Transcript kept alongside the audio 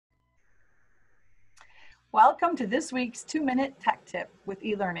Welcome to this week's 2-Minute Tech Tip with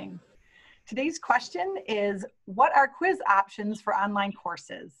eLearning. Today's question is, what are quiz options for online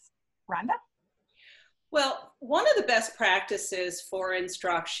courses? Rhonda? Well, one of the best practices for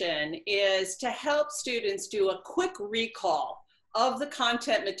instruction is to help students do a quick recall of the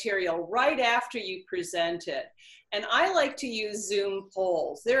content material right after you present it. And I like to use Zoom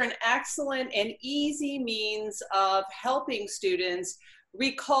polls. They're an excellent and easy means of helping students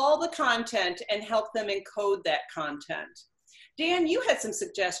recall the content and help them encode that content. Dan, you had some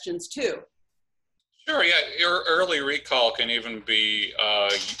suggestions too. Sure, yeah. Your early recall can even be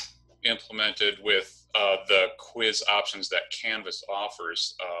implemented with the quiz options that Canvas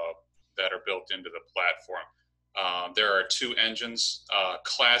offers that are built into the platform. There are two engines,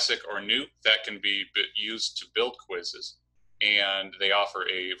 classic or new, that can be used to build quizzes. And they offer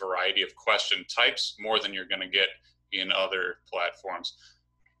a variety of question types, more than you're going to get in other platforms.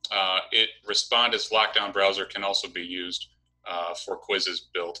 Respondus Lockdown Browser can also be used for quizzes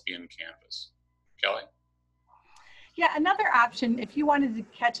built in Canvas. Kelley? Yeah, another option, if you wanted to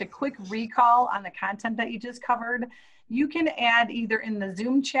catch a quick recall on the content that you just covered, you can add either in the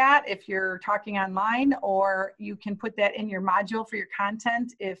Zoom chat if you're talking online, or you can put that in your module for your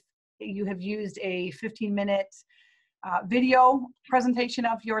content if you have used a 15-minute video presentation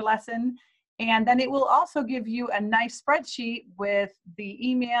of your lesson. And then it will also give you a nice spreadsheet with the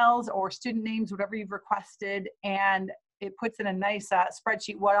emails or student names, whatever you've requested, and it puts in a nice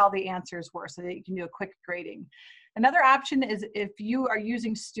spreadsheet what all the answers were so that you can do a quick grading. Another option is if you are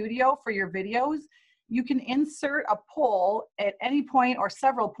using Studio for your videos, you can insert a poll at any point or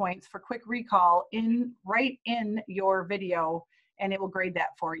several points for quick recall right in your video, and it will grade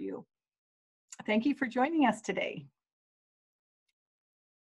that for you. Thank you for joining us today.